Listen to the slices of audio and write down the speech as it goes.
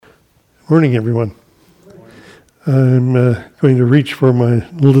Morning, everyone. I'm going to reach for my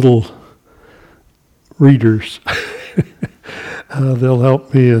little readers. They'll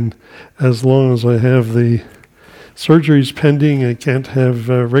help me, and as long as I have the surgeries pending, I can't have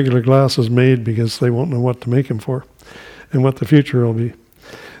regular glasses made because they won't know what to make them for and what the future will be.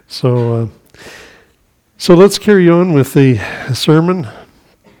 So let's carry on with the sermon.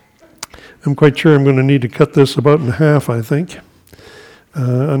 I'm quite sure I'm going to need to cut this about in half, I think.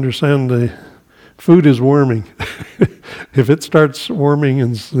 Understand the food is warming. If it starts warming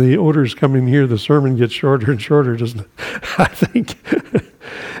and the odor's coming here, the sermon gets shorter and shorter, doesn't it? I think.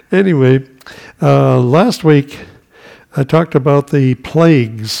 Anyway, last week I talked about the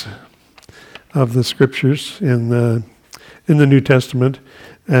plagues of the scriptures in the New Testament,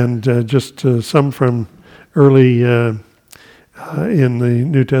 and just some from early in the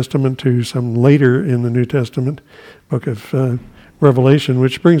New Testament to some later in the New Testament, book of Revelation,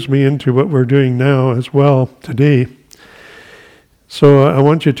 which brings me into what we're doing now as well today. So I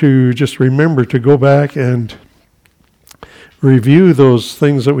want you to just remember to go back and review those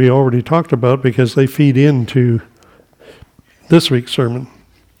things that we already talked about, because they feed into this week's sermon.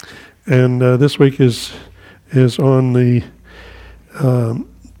 And this week is on the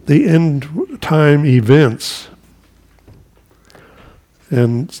end time events.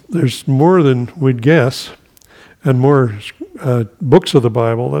 And there's more than we'd guess, and more books of the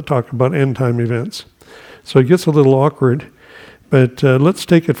Bible that talk about end time events. So it gets a little awkward, but let's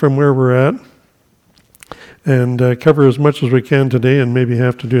take it from where we're at and cover as much as we can today, and maybe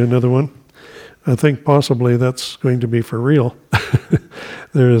have to do another one. I think possibly that's going to be for real.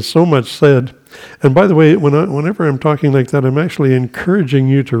 There is so much said. And by the way, whenever I'm talking like that, I'm actually encouraging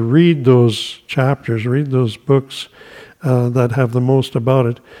you to read those chapters, read those books that have the most about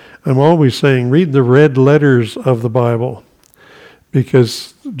it. I'm always saying, read the red letters of the Bible,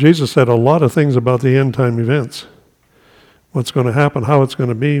 because Jesus said a lot of things about the end time events. What's going to happen, how it's going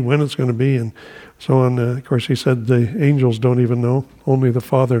to be, when it's going to be, and so on. Of course, he said the angels don't even know. Only the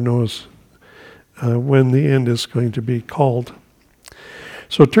Father knows when the end is going to be called.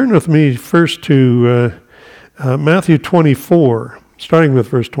 So turn with me first to Matthew 24, starting with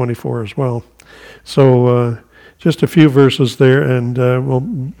verse 24 as well. So just a few verses there, and will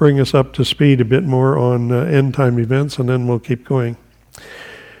bring us up to speed a bit more on end time events, and then we'll keep going.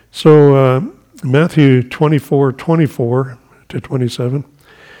 So Matthew 24:24 to 27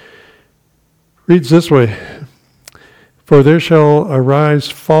 reads this way: "For there shall arise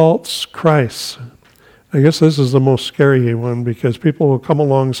false Christs." I guess this is the most scary one, because people will come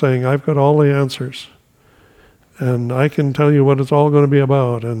along saying, "I've got all the answers, and I can tell you what it's all going to be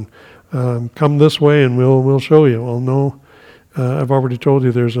about, and come this way and we'll show you." Well, no, I've already told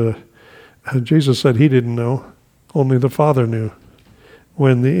you Jesus said he didn't know, only the Father knew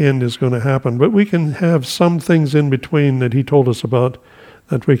when the end is going to happen. But we can have some things in between that he told us about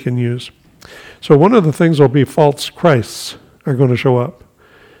that we can use. So one of the things will be false Christs are going to show up.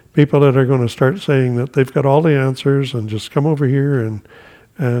 People that are going to start saying that they've got all the answers, and just come over here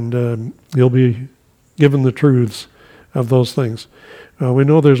and you'll be given the truths of those things. We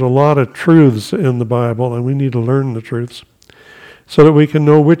know there's a lot of truths in the Bible, and we need to learn the truths so that we can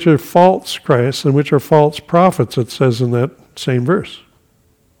know which are false Christs and which are false prophets. It says in that same verse,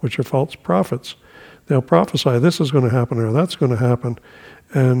 which are false prophets. They'll prophesy this is going to happen or that's going to happen,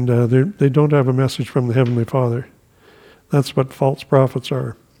 and they don't have a message from the Heavenly Father. That's what false prophets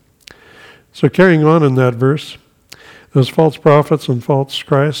are. So carrying on in that verse, those false prophets and false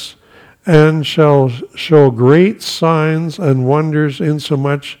Christs, "and shall show great signs and wonders,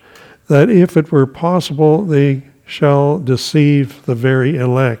 insomuch that if it were possible, they shall deceive the very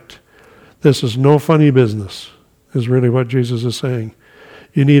elect." This is no funny business, is really what Jesus is saying.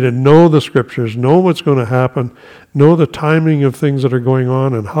 You need to know the scriptures, know what's going to happen, know the timing of things that are going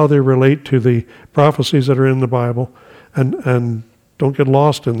on and how they relate to the prophecies that are in the Bible, and don't get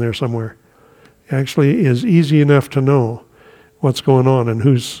lost in there somewhere. It actually is easy enough to know what's going on, and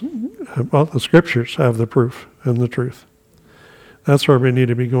the scriptures have the proof and the truth. That's where we need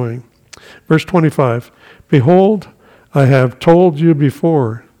to be going. Verse 25, "Behold, I have told you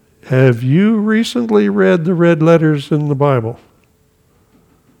before. Have you recently read the red letters in the Bible?"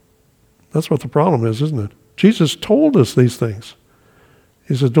 That's what the problem is, isn't it? Jesus told us these things.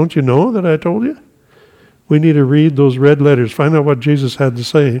 He says, "Don't you know that I told you?" We need to read those red letters, find out what Jesus had to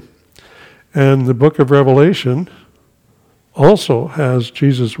say. And the book of Revelation also has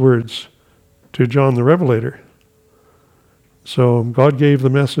Jesus' words to John the Revelator. So God gave the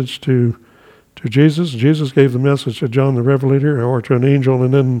message to Jesus. Jesus gave the message to John the Revelator, or to an angel,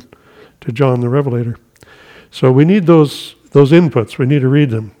 and then to John the Revelator. So we need those those inputs. We need to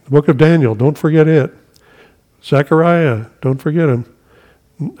read them. The book of Daniel, don't forget it. Zechariah, don't forget him.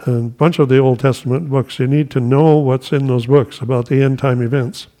 A bunch of the Old Testament books. You need to know what's in those books about the end time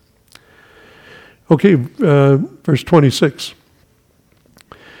events. Okay, verse 26.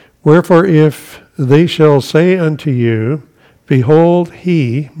 Wherefore if they shall say unto you, behold,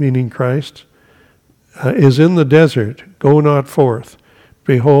 he, meaning Christ, is in the desert, go not forth.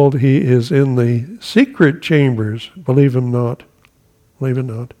 Behold, he is in the secret chambers, believe him not. Believe it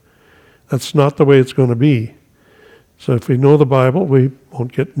not. That's not the way it's going to be. So if we know the Bible, we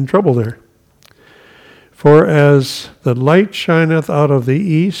won't get in trouble there. For as the light shineth out of the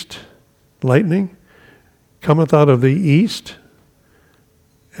east, lightning, cometh out of the east,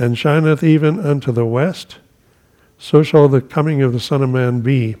 and shineth even unto the west, so shall the coming of the Son of Man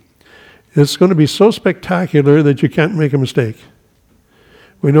be. It's going to be so spectacular that you can't make a mistake.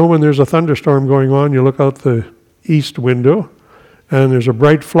 We know when there's a thunderstorm going on, you look out the east window, and there's a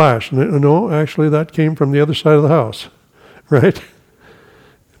bright flash. No, actually, that came from the other side of the house, right?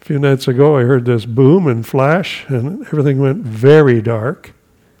 A few nights ago, I heard this boom and flash, and everything went very dark.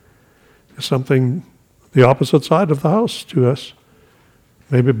 Something the opposite side of the house to us.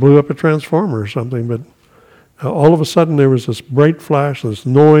 Maybe it blew up a transformer or something, but all of a sudden there was this bright flash, this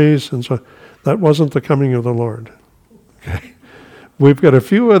noise, and so that wasn't the coming of the Lord. Okay. We've got a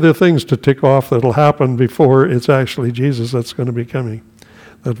few other things to tick off that'll happen before it's actually Jesus that's going to be coming.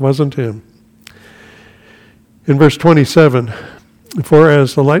 That wasn't him. In verse 27, for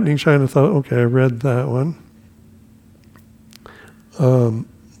as the lightning shineth out, okay, I read that one.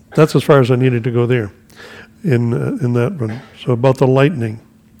 That's as far as I needed to go there in that one. So about the lightning.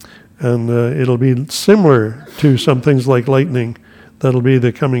 And it'll be similar to some things like lightning. That'll be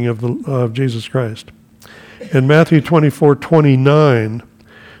the coming of Jesus Christ. In Matthew 24:29,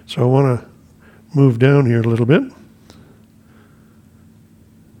 so I want to move down here a little bit.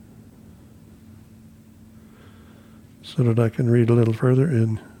 So that I can read a little further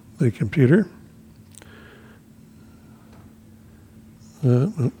in the computer.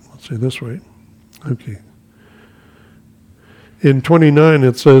 Let's see this way. Okay. In 29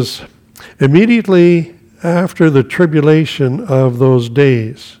 it says, immediately after the tribulation of those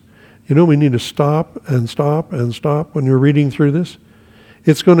days. You know, we need to stop and stop and stop when you're reading through this.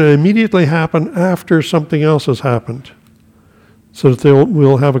 It's going to immediately happen after something else has happened. So that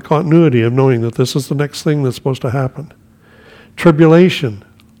we'll have a continuity of knowing that this is the next thing that's supposed to happen. Tribulation.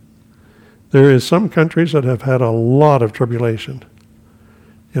 There is some countries that have had a lot of tribulation.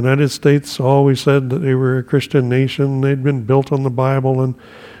 The United States always said that they were a Christian nation. They'd been built on the Bible, and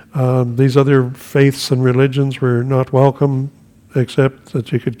these other faiths and religions were not welcome, except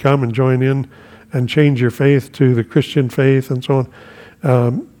that you could come and join in and change your faith to the Christian faith and so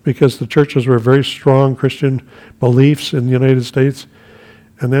on, because the churches were very strong Christian beliefs in the United States.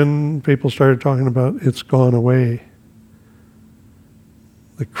 And then people started talking about it's gone away.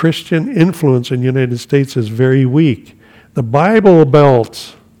 The Christian influence in the United States is very weak. The Bible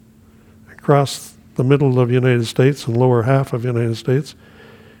Belt across the middle of the United States and lower half of the United States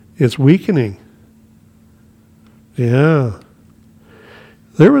is weakening. Yeah.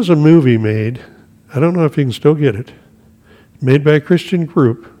 There was a movie made, I don't know if you can still get it, made by a Christian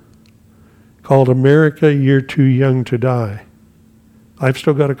group called America, You're Too Young to Die. I've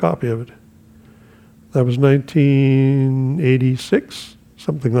still got a copy of it. That was 1986,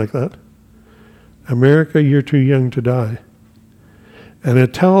 something like that. America, You're Too Young to Die. And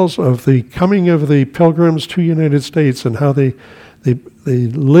it tells of the coming of the pilgrims to the United States and how they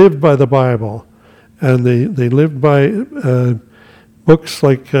lived by the Bible. And they lived by books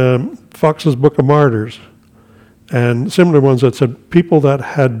like Fox's Book of Martyrs and similar ones that said people that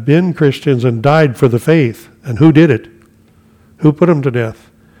had been Christians and died for the faith. And who did it? Who put them to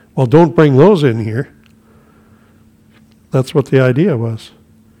death? Well, don't bring those in here. That's what the idea was.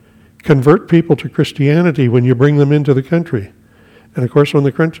 Convert people to Christianity when you bring them into the country. And of course, when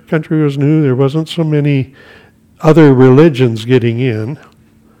the country was new, there wasn't so many other religions getting in,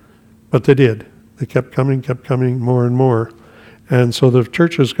 but they did. They kept coming more and more. And so the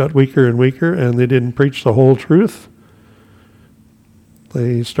churches got weaker and weaker, and they didn't preach the whole truth.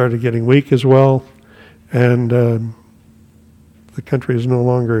 They started getting weak as well, and the country is no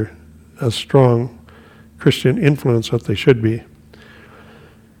longer a strong Christian influence that they should be.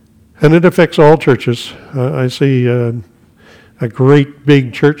 And it affects all churches. I see a great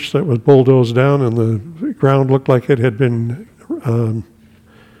big church that was bulldozed down, and the ground looked like it had been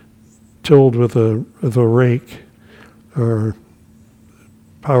tilled with a rake or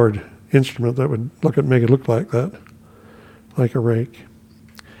powered instrument that would make it look like that, like a rake.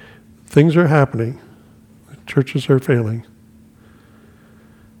 Things are happening. Churches are failing.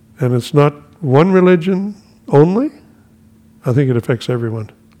 And it's not one religion only. I think it affects everyone.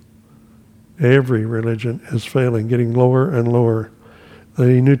 Every religion is failing, getting lower and lower.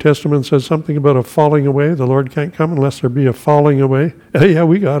 The New Testament says something about a falling away. The Lord can't come unless there be a falling away. Yeah,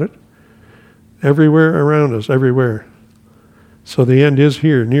 we got it. Everywhere around us, everywhere. So the end is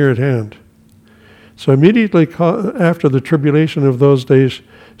here, near at hand. So immediately after the tribulation of those days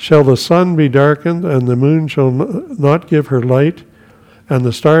shall the sun be darkened, and the moon shall not give her light, and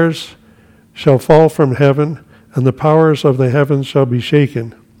the stars shall fall from heaven, and the powers of the heavens shall be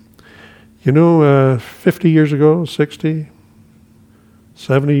shaken. 50 years ago, 60,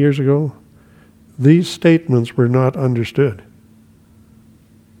 70 years ago, these statements were not understood.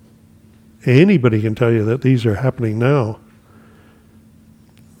 Anybody can tell you that these are happening now.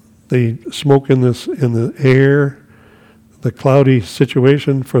 The smoke in the air, the cloudy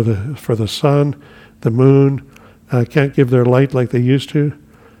situation for the sun, the moon can't give their light like they used to.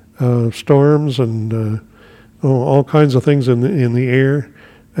 Storms and all kinds of things in the air,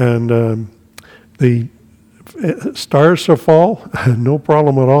 and the stars shall fall. No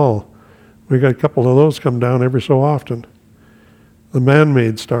problem at all. We got a couple of those come down every so often. The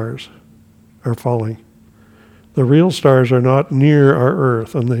man-made stars are falling. The real stars are not near our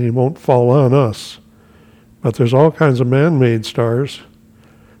earth, and they won't fall on us. But there's all kinds of man-made stars,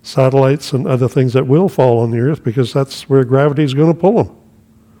 satellites and other things that will fall on the earth because that's where gravity is going to pull them.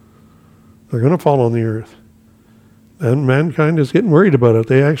 They're going to fall on the earth. And mankind is getting worried about it.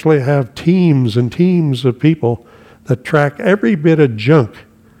 They actually have teams and teams of people that track every bit of junk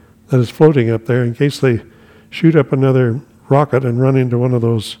that is floating up there in case they shoot up another rocket and run into one of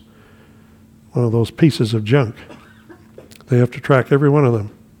those pieces of junk. They have to track every one of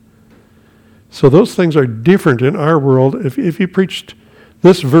them. So those things are different in our world. If you preached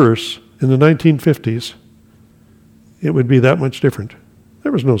this verse in the 1950s, it would be that much different.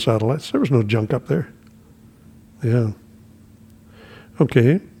 There was no satellites. There was no junk up there. Yeah.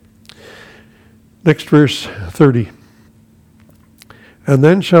 Okay. Next verse 30. And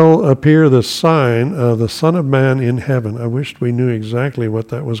then shall appear the sign of the Son of Man in heaven. I wished we knew exactly what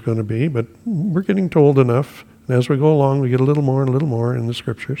that was going to be, but we're getting told enough. And as we go along, we get a little more and a little more in the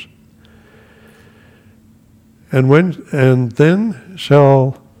scriptures. And then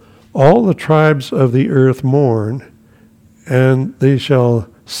shall all the tribes of the earth mourn, and they shall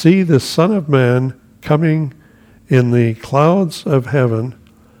see the Son of Man coming in the clouds of heaven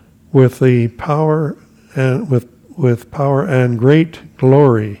with the power and with power and great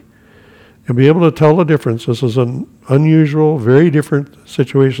glory. You'll be able to tell the difference. This is an unusual, very different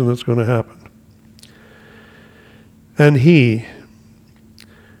situation that's going to happen. And he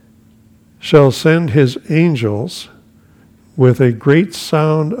shall send his angels with a great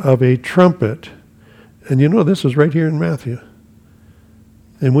sound of a trumpet. And this is right here in Matthew.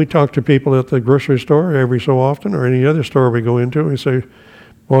 And we talk to people at the grocery store every so often, or any other store we go into, and we say,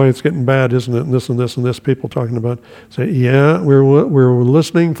 boy, it's getting bad, isn't it? And this and this and this. People talking about, say, yeah, we're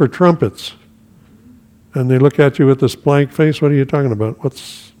listening for trumpets. And they look at you with this blank face. What are you talking about?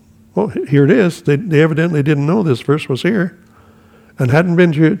 Well, here it is. They evidently didn't know this verse was here and hadn't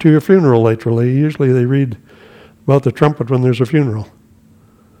been to your funeral lately. Usually they read about the trumpet when there's a funeral.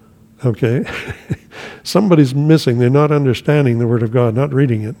 Okay? Somebody's missing. They're not understanding the Word of God, not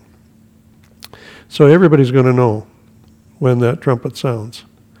reading it. So everybody's going to know when that trumpet sounds.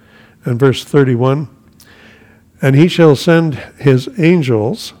 And verse 31, and he shall send his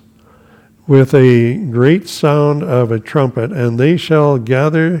angels with a great sound of a trumpet, and they shall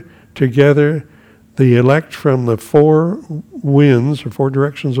gather together the elect from the four winds, or four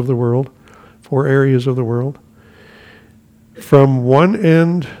directions of the world, four areas of the world, from one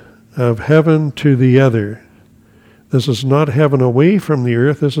end of heaven to the other. This is not heaven away from the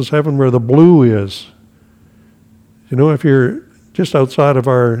earth. This is heaven where the blue is. If you're just outside of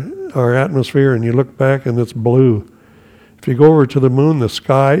our atmosphere and you look back and it's blue. If you go over to the moon, the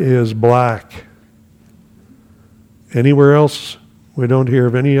sky is black. Anywhere else, we don't hear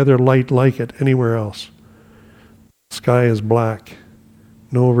of any other light like it anywhere else. The sky is black.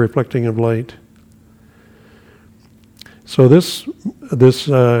 No reflecting of light. So this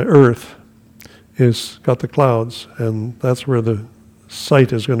earth is got the clouds, and that's where the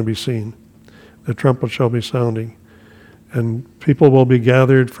sight is going to be seen. The trumpet shall be sounding. And people will be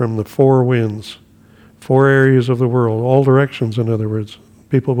gathered from the four winds, four areas of the world, all directions, in other words.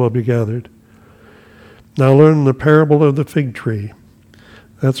 People will be gathered. Now learn the parable of the fig tree.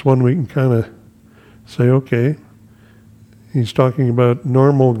 That's one we can kind of say, okay, he's talking about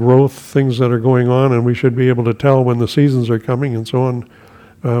normal growth, things that are going on, and we should be able to tell when the seasons are coming and so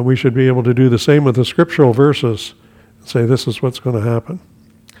on. We should be able to do the same with the scriptural verses and say this is what's going to happen.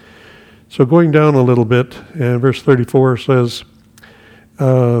 So going down a little bit, and verse 34 says,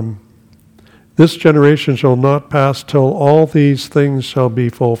 this generation shall not pass till all these things shall be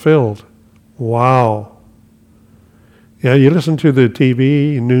fulfilled. Wow. Yeah, you listen to the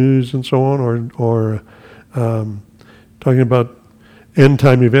TV, news, and so on, or talking about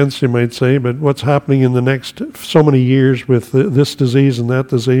end-time events, you might say, but what's happening in the next so many years with this disease and that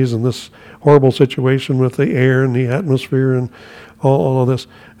disease and this horrible situation with the air and the atmosphere and all of this.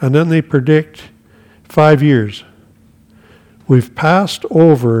 And then they predict 5 years. We've passed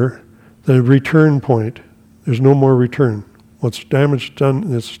over the return point. There's no more return. What's damaged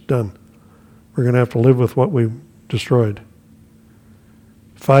done is done. We're going to have to live with what we've destroyed.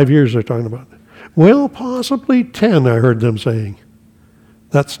 5 years they're talking about. Well, possibly 10, I heard them saying.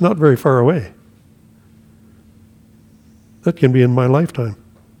 That's not very far away. That can be in my lifetime.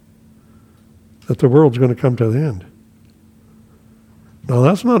 That the world's going to come to the end. Now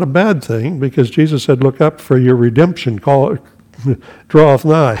that's not a bad thing, because Jesus said, look up, for your redemption draweth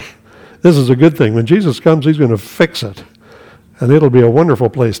nigh. This is a good thing. When Jesus comes, he's going to fix it. And it'll be a wonderful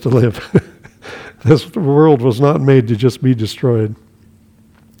place to live. This world was not made to just be destroyed.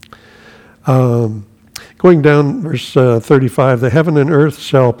 Going down, verse 35, the heaven and earth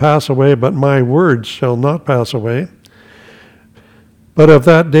shall pass away, but my words shall not pass away. But of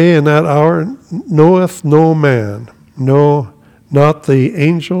that day and that hour knoweth no man, no, not the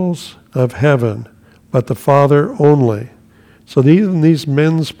angels of heaven, but the Father only. So even these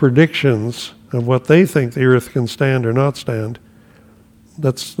men's predictions of what they think the earth can stand or not stand,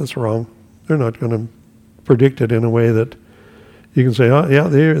 that's wrong. They're not going to predict it in a way that you can say, oh, yeah,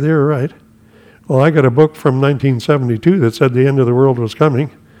 they're right. Well, I got a book from 1972 that said the end of the world was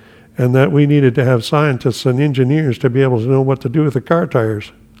coming, and that we needed to have scientists and engineers to be able to know what to do with the car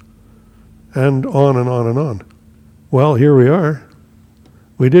tires, and on and on and on. Well, here we are.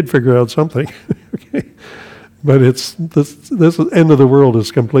 We did figure out something. Okay. But this end of the world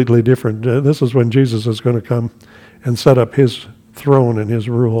is completely different. This is when Jesus is going to come and set up his throne and his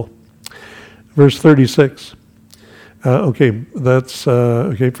rule. Verse 36. That's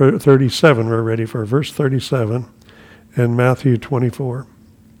for 37. We're ready for verse 37 in Matthew 24.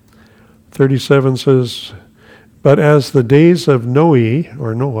 37 says, but as the days of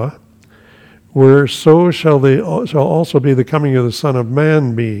Noah were, so shall also be the coming of the Son of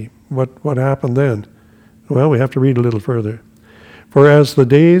Man be. What happened then? Well, we have to read a little further. For as the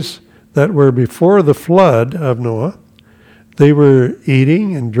days that were before the flood of Noah, they were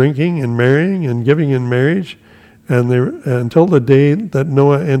eating and drinking and marrying and giving in marriage, and until the day that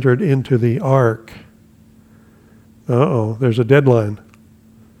Noah entered into the ark. There's a deadline.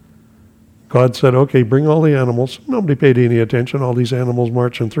 God said, okay, bring all the animals. Nobody paid any attention. All these animals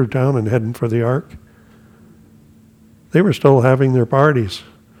marching through town and heading for the ark. They were still having their parties.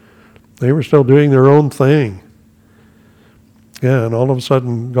 They were still doing their own thing. Yeah, and all of a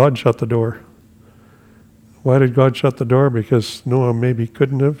sudden, God shut the door. Why did God shut the door? Because Noah maybe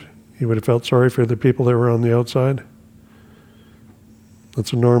couldn't have. He would have felt sorry for the people that were on the outside.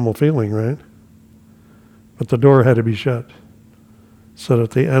 That's a normal feeling, right? But the door had to be shut so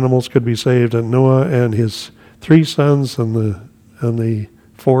that the animals could be saved, and Noah and his 3 sons and the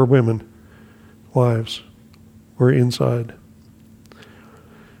 4 women, wives, were inside.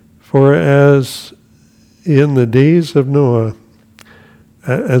 For as in the days of Noah,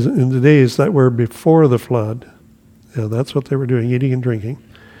 as in the days that were before the flood, that's what they were doing, eating and drinking.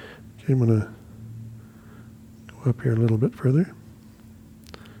 Okay, I'm going to go up here a little bit further.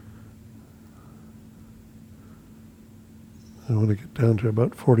 I want to get down to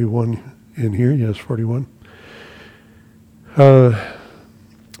about 41 in here. Yes, 41.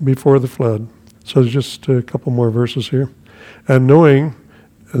 Before the flood. So there's just a couple more verses here. And knowing,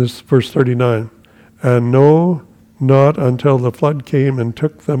 this is verse 39, and know not until the flood came and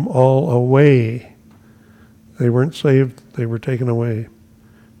took them all away. They weren't saved, they were taken away.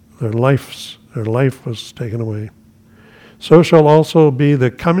 Their life was taken away. So shall also be the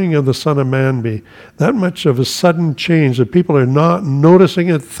coming of the Son of Man be. That much of a sudden change that people are not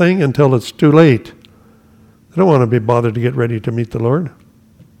noticing a thing until it's too late. They don't want to be bothered to get ready to meet the Lord.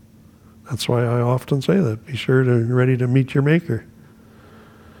 That's why I often say that. Be sure to be ready to meet your Maker.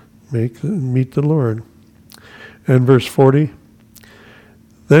 Meet the Lord. And verse 40,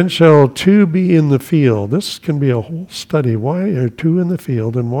 then shall 2 be in the field. This can be a whole study. Why are 2 in the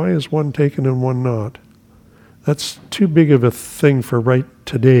field, and why is one taken and one not? That's too big of a thing for right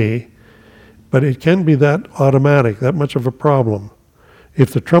today, but it can be that automatic, that much of a problem.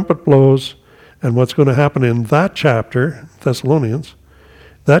 If the trumpet blows, and what's going to happen in that chapter, Thessalonians,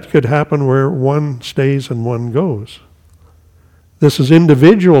 that could happen where one stays and one goes. This is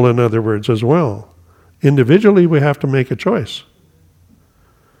individual, in other words, as well. Individually, we have to make a choice.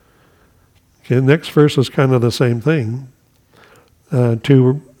 Okay, the next verse is kind of the same thing.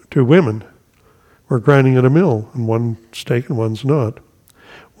 Two women were grinding at a mill, and one's taken, one's not.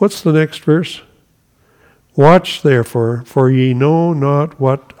 What's the next verse? Watch therefore, for ye know not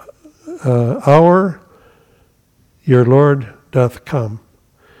what hour your Lord doth come.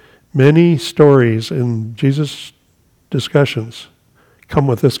 Many stories in Jesus' discussions come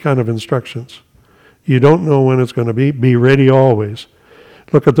with this kind of instructions. You don't know when it's going to be. Be ready always.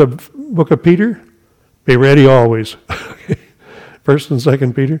 Look at the book of Peter. Be ready always. First and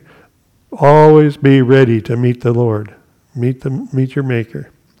Second Peter. Always be ready to meet the Lord. Meet your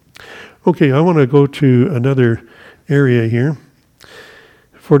Maker. Okay, I want to go to another area here.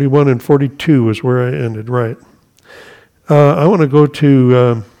 41 and 42 is where I ended, right. I want to go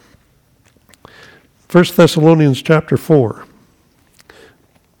to 1 Thessalonians chapter 4.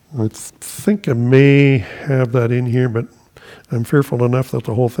 I think I may have that in here, but I'm fearful enough that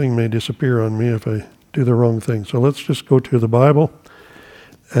the whole thing may disappear on me if I do the wrong thing. So let's just go to the Bible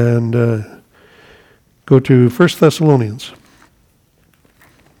and go to 1 Thessalonians.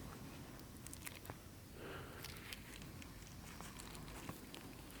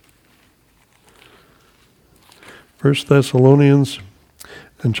 First Thessalonians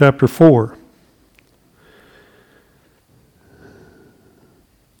and chapter 4.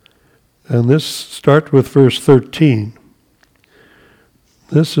 And this starts with verse 13.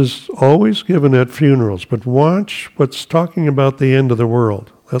 This is always given at funerals, but watch what's talking about the end of the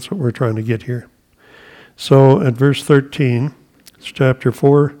world. That's what we're trying to get here. So at verse 13, it's chapter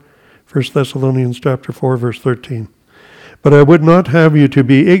 4, 1 Thessalonians chapter 4, verse 13. But I would not have you to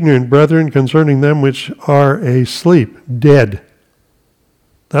be ignorant, brethren, concerning them which are asleep, dead.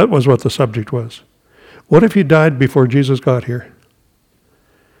 That was what the subject was. What if you died before Jesus got here?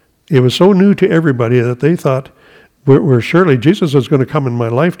 It was so new to everybody that they thought, we're surely Jesus is going to come in my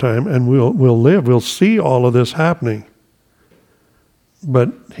lifetime and we'll live. We'll see all of this happening.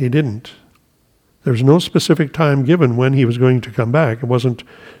 But he didn't. There's no specific time given when he was going to come back. It wasn't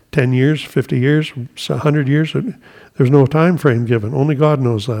 10 years, 50 years, 100 years. There's no time frame given. Only God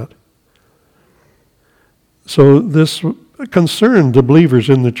knows that. So this concerned the believers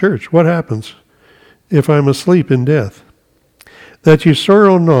in the church. What happens if I'm asleep in death? That you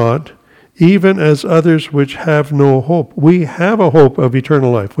sorrow not, even as others which have no hope. We have a hope of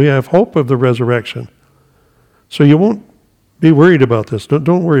eternal life. We have hope of the resurrection. So you won't be worried about this.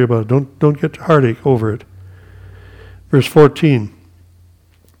 Don't worry about it. Don't get heartache over it. Verse 14.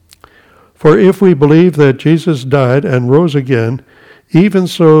 For if we believe that Jesus died and rose again, even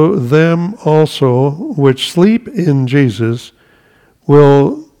so them also which sleep in Jesus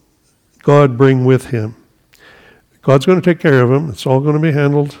will God bring with him. God's going to take care of them. It's all going to be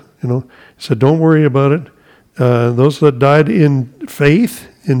handled. He said, don't worry about it. Those that died in faith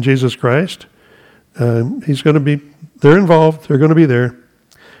in Jesus Christ, he's going to be, they're involved. They're going to be there.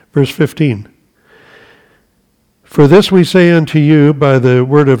 Verse 15. For this we say unto you by the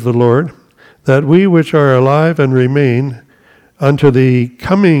word of the Lord, that we which are alive and remain unto the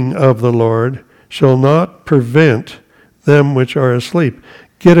coming of the Lord shall not prevent them which are asleep.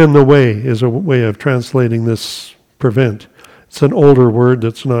 Get in the way is a way of translating this prevent. It's an older word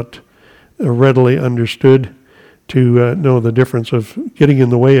that's not readily understood to know the difference of getting in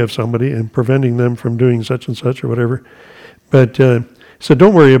the way of somebody and preventing them from doing such and such or whatever. But so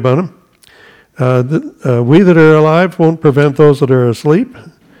don't worry about them. We that are alive won't prevent those that are asleep,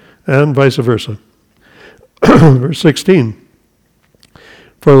 and vice versa. Verse 16.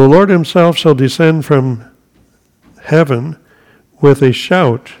 For the Lord himself shall descend from heaven with a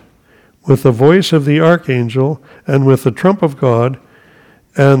shout, with the voice of the archangel, and with the trump of God,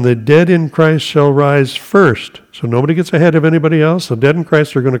 and the dead in Christ shall rise first. So nobody gets ahead of anybody else. The dead in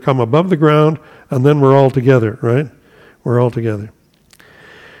Christ are going to come above the ground, and then we're all together, right? We're all together.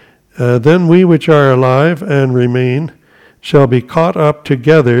 Then we which are alive and remain shall be caught up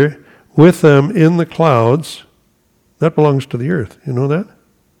together with them in the clouds. That belongs to the earth. You know that?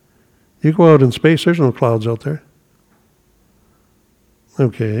 You go out in space, there's no clouds out there.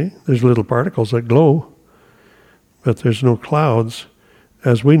 Okay, there's little particles that glow, but there's no clouds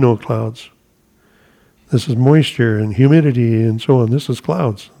as we know clouds. This is moisture and humidity and so on. This is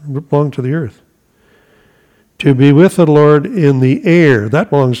clouds. They belong to the earth. To be with the Lord in the air,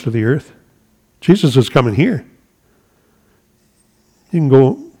 that belongs to the earth. Jesus is coming here. You can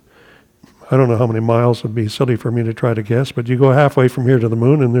go, I don't know how many miles, it would be silly for me to try to guess, but you go halfway from here to the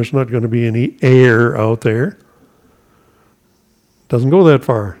moon and there's not going to be any air out there. Doesn't go that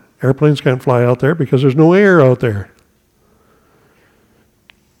far. Airplanes can't fly out there because there's no air out there.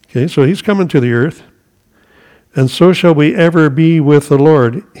 Okay, so he's coming to the earth. And so shall we ever be with the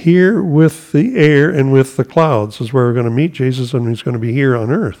Lord, here with the air and with the clouds is where we're going to meet Jesus, and he's going to be here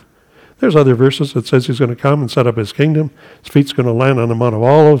on earth. There's other verses that says he's going to come and set up his kingdom. His feet's going to land on the Mount of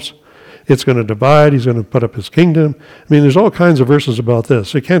Olives. It's going to divide. He's going to put up his kingdom. I mean, there's all kinds of verses about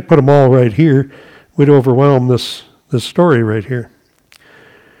this. You can't put them all right here. We'd overwhelm this story right here.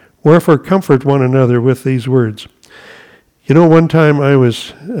 Wherefore comfort one another with these words. You know, one time I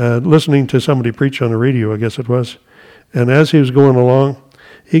was listening to somebody preach on the radio, I guess it was, and as he was going along,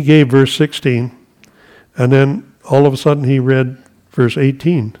 he gave verse 16, and then all of a sudden he read verse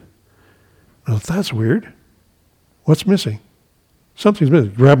 18. Now, that's weird. What's missing? Something's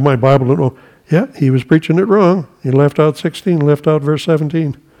missing. Grab my Bible and, yeah, he was preaching it wrong. He left out 16, left out verse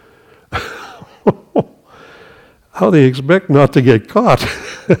 17. How they expect not to get caught,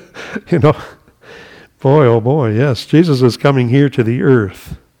 you know. Boy, oh boy, yes. Jesus is coming here to the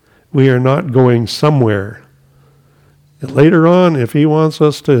earth. We are not going somewhere. And later on, if he wants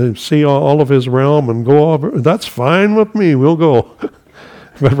us to see all of his realm and go over, that's fine with me. We'll go.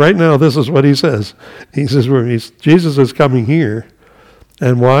 But right now, this is what he says. He says Jesus is coming here.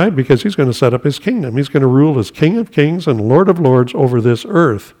 And why? Because he's going to set up his kingdom. He's going to rule as King of Kings and Lord of Lords over this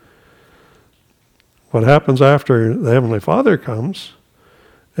earth. What happens after the Heavenly Father comes,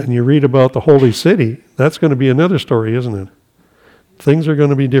 and you read about the holy city, that's going to be another story, isn't it? Things are going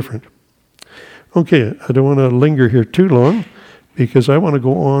to be different. Okay, I don't want to linger here too long because I want to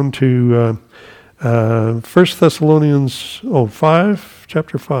go on to 1 Thessalonians 5,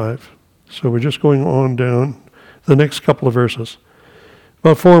 chapter 5. So we're just going on down the next couple of verses.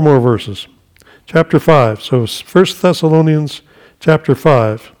 About 4 more verses. Chapter 5. So 1 Thessalonians chapter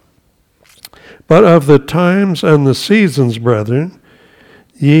 5. But of the times and the seasons, brethren,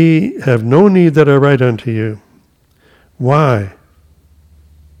 ye have no need that I write unto you. Why?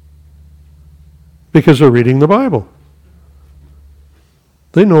 Because they're reading the Bible.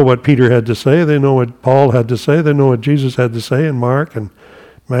 They know what Peter had to say. They know what Paul had to say. They know what Jesus had to say, and Mark and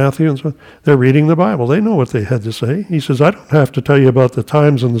Matthew and so on. They're reading the Bible. They know what they had to say. He says, I don't have to tell you about the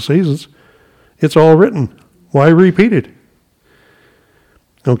times and the seasons. It's all written. Why repeat it?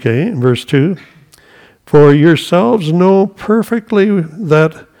 Okay, in verse 2. For yourselves know perfectly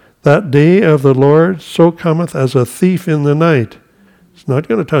that day of the Lord so cometh as a thief in the night. It's not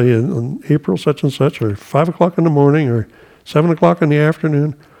going to tell you on April such and such, or 5 o'clock in the morning, or 7 o'clock in the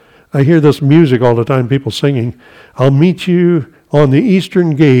afternoon. I hear this music all the time, people singing, I'll meet you on the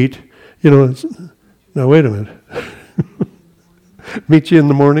eastern gate. You know, now wait a minute. Meet you in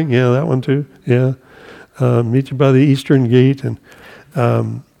the morning? Yeah, that one too. Yeah. Meet you by the eastern gate. And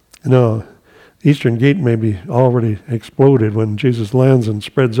no, Eastern Gate may be already exploded when Jesus lands and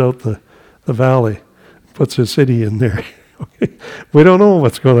spreads out the valley, puts his city in there. Okay. We don't know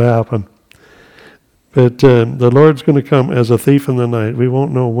what's going to happen. But the Lord's going to come as a thief in the night. We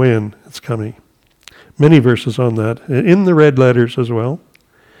won't know when it's coming. Many verses on that, in the red letters as well,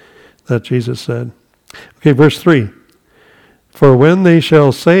 that Jesus said. Okay, verse 3. For when they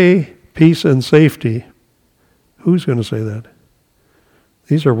shall say peace and safety, who's going to say that?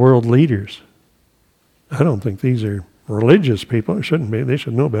 These are world leaders. I don't think these are religious people. It shouldn't be. They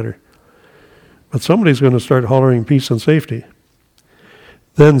should know better. But somebody's going to start hollering peace and safety.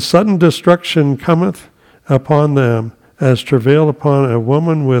 Then sudden destruction cometh upon them as travail upon a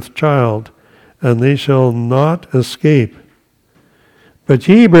woman with child, and they shall not escape. But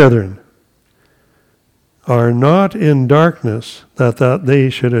ye, brethren, are not in darkness, that they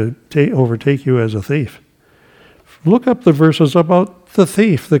should overtake you as a thief. Look up the verses about the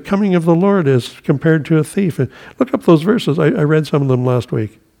thief. The coming of the Lord is compared to a thief. Look up those verses. I read some of them last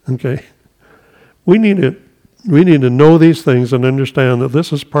week. Okay, we need to know these things and understand that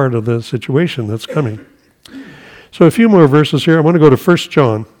this is part of the situation that's coming. So a few more verses here. I want to go to 1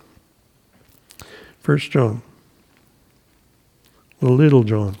 John. 1 John. Little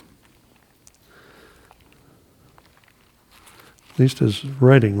John. At least his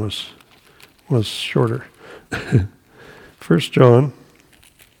writing was shorter. 1 John.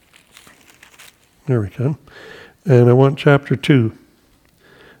 There we go. And I want chapter 2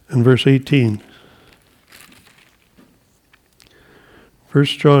 and verse 18. 1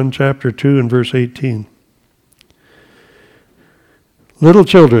 John chapter 2 and verse 18. Little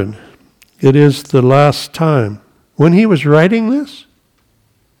children, it is the last time. When he was writing this,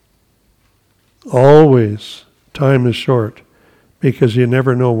 always time is short, because you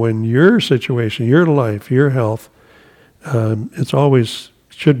never know when your situation, your life, your health, it's always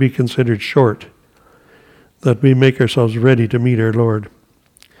should be considered short, that we make ourselves ready to meet our Lord.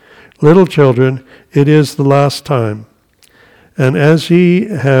 Little children, it is the last time. And as ye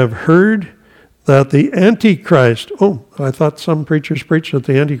have heard that the Antichrist, I thought some preachers preach that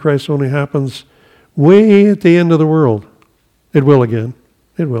the Antichrist only happens way at the end of the world. It will again.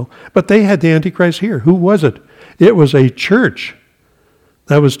 It will. But they had the Antichrist here. Who was it? It was a church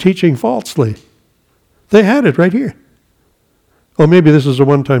that was teaching falsely. They had it right here. Well, maybe this is a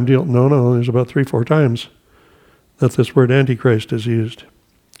one-time deal. No, there's about 3-4 times that this word Antichrist is used.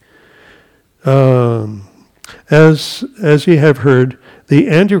 As ye have heard, the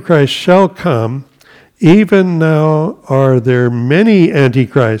Antichrist shall come. Even now are there many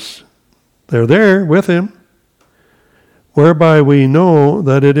Antichrists. They're there with him, whereby we know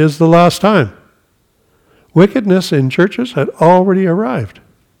that it is the last time. Wickedness in churches had already arrived.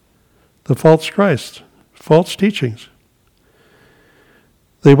 The false Christ, false teachings.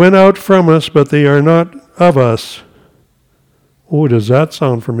 They went out from us, but they are not of us. Oh, does that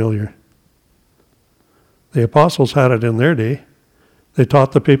sound familiar? The apostles had it in their day. They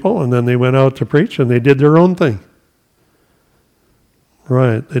taught the people, and then they went out to preach, and they did their own thing.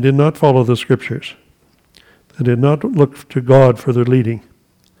 Right. They did not follow the Scriptures. They did not look to God for their leading.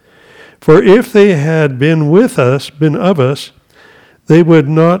 For if they had been with us, been of us, they would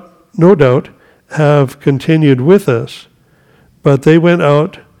not, no doubt, have continued with us. But they went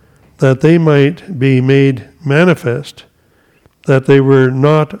out that they might be made manifest, that they were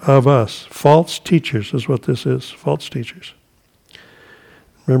not of us. False teachers is what this is, false teachers.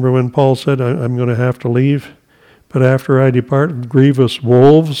 Remember when Paul said, I'm going to have to leave, but after I depart, grievous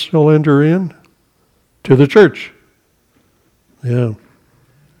wolves shall enter in to the church. Yeah.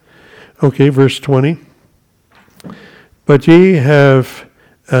 Okay, verse 20. But ye have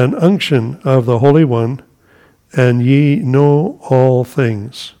an unction of the Holy One, and ye know all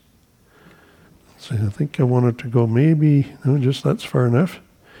things. So I think I wanted to go just that's far enough.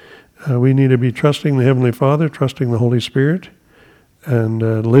 We need to be trusting the Heavenly Father, trusting the Holy Spirit, and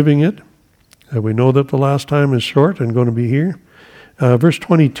living it. We know that the last time is short and going to be here. Verse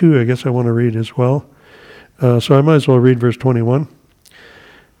 22, I guess I want to read as well. So I might as well read verse 21.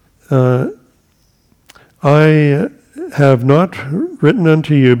 I have not written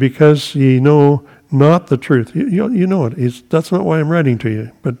unto you because ye know not the truth. You know it. That's not why I'm writing to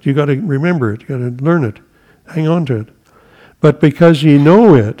you. But you got to remember it. You got to learn it. Hang on to it. But because ye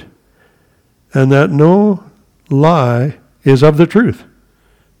know it, and that no lie is of the truth.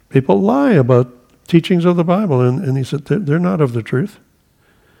 People lie about teachings of the Bible, and he said they're not of the truth.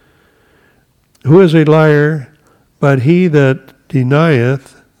 Who is a liar but he that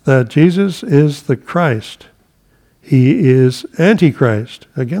denieth that Jesus is the Christ? He is Antichrist,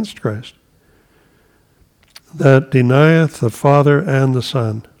 against Christ. That denieth the Father and the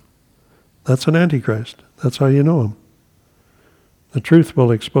Son. That's an Antichrist. That's how you know him. The truth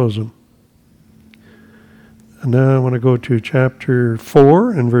will expose him. And now I want to go to chapter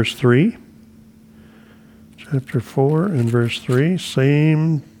 4 and verse 3. Chapter 4 and verse 3,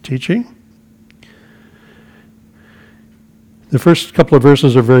 same teaching. The first couple of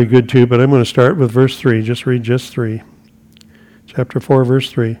verses are very good too, but I'm going to start with verse 3. Just read just 3. Chapter 4, verse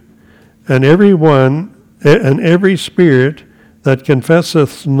 3. And every spirit that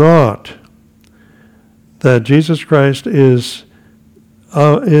confesseth not that Jesus Christ is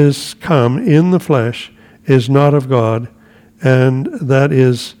come in the flesh is not of God, and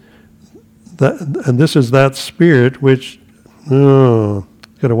this is that spirit which got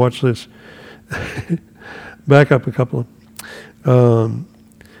to watch this. Back up a couple. And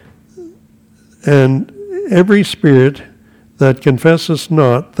every spirit that confesses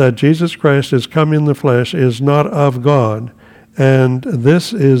not that Jesus Christ is come in the flesh is not of God, and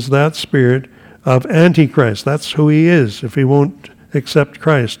this is that spirit of Antichrist. That's who he is. If he won't accept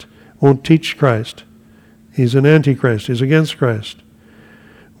Christ, won't teach Christ, he's an Antichrist. He's against Christ.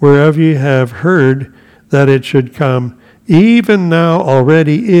 Whereof ye have heard that it should come, even now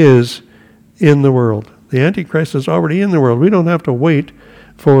already is in the world. The Antichrist is already in the world. We don't have to wait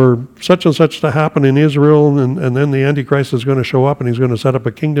for such and such to happen in Israel, and then the Antichrist is going to show up and he's going to set up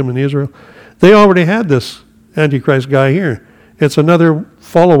a kingdom in Israel. They already had this Antichrist guy here. It's another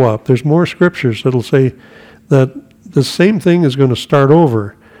follow-up. There's more scriptures that'll say that the same thing is going to start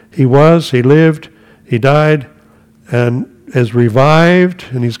over. He lived, he died, and is revived,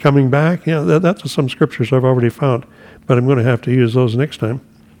 and he's coming back. Yeah, that's some scriptures I've already found, but I'm going to have to use those next time.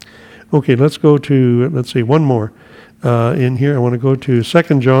 Okay, let's go to, one more in here. I want to go to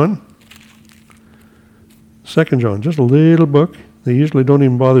 2 John. 2 John, just a little book. They usually don't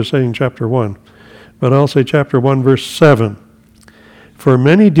even bother saying chapter 1, but I'll say chapter 1, verse 7. For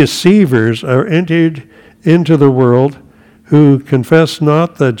many deceivers are entered into the world who confess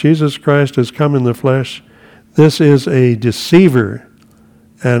not that Jesus Christ is come in the flesh. This is a deceiver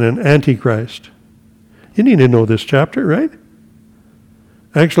and an antichrist. You need to know this chapter, right?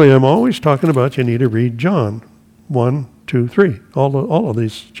 Actually, I'm always talking about you need to read John 1, 2, 3. All of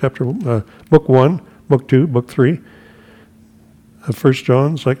these chapter, book 1, book 2, book 3, 1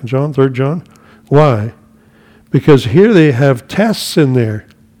 John, 2 John, 3 John. Why? Because here they have tests in there.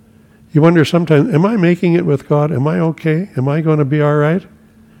 You wonder sometimes, am I making it with God? Am I okay? Am I going to be all right?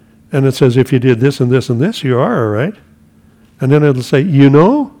 And it says, if you did this and this and this, you are all right. And then it'll say, you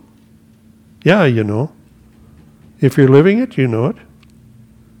know? Yeah, you know. If you're living it, you know it.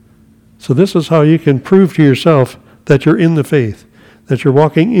 So this is how you can prove to yourself that you're in the faith, that you're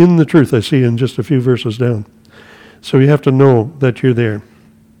walking in the truth, I see in just a few verses down. So you have to know that you're there.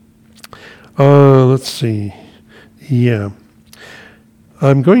 Let's see. Yeah.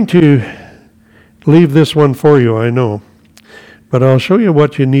 I'm going to leave this one for you, I know. But I'll show you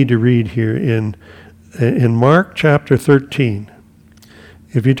what you need to read here in Mark chapter 13.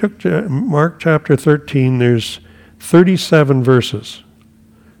 If you took Mark chapter 13, there's 37 verses.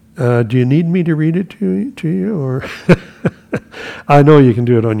 Do you need me to read it to you? Or I know you can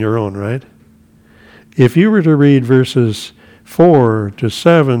do it on your own, right? If you were to read verses 4 to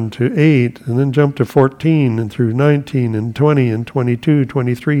 7 to 8, and then jump to 14 and through 19 and 20 and 22,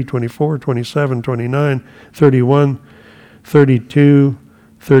 23, 24, 27, 29, 31, 32,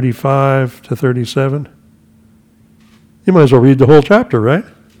 35 to 37, you might as well read the whole chapter, right?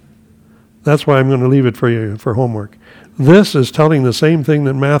 That's why I'm going to leave it for you for homework. This is telling the same thing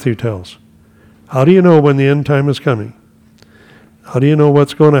that Matthew tells. How do you know when the end time is coming? How do you know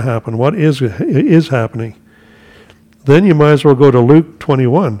what's going to happen? What is happening? Then you might as well go to Luke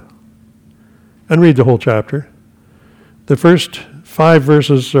 21 and read the whole chapter. The first 5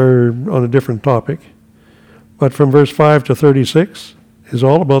 verses are on a different topic, but from verse 5 to 36 is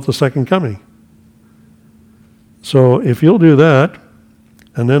all about the second coming. So if you'll do that,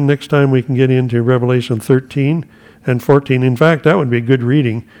 and then next time we can get into Revelation 13 and 14. In fact, that would be good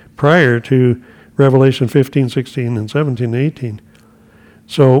reading prior to Revelation 15, 16, and 17, and 18.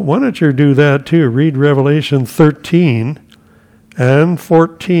 So why don't you do that too? Read Revelation 13 and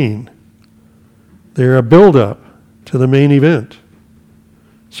 14. They're a build-up to the main event.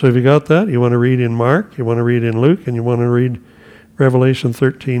 So if you got that, you want to read in Mark, you want to read in Luke, and you want to read Revelation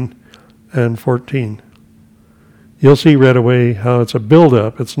 13 and 14. You'll see right away how it's a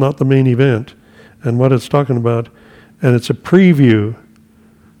build-up. It's not the main event and what it's talking about. And it's a preview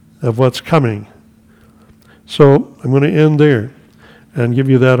of what's coming. So I'm going to end there and give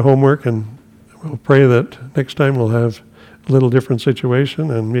you that homework, and we'll pray that next time we'll have a little different situation,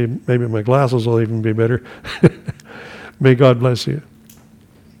 and maybe my glasses will even be better. May God bless you.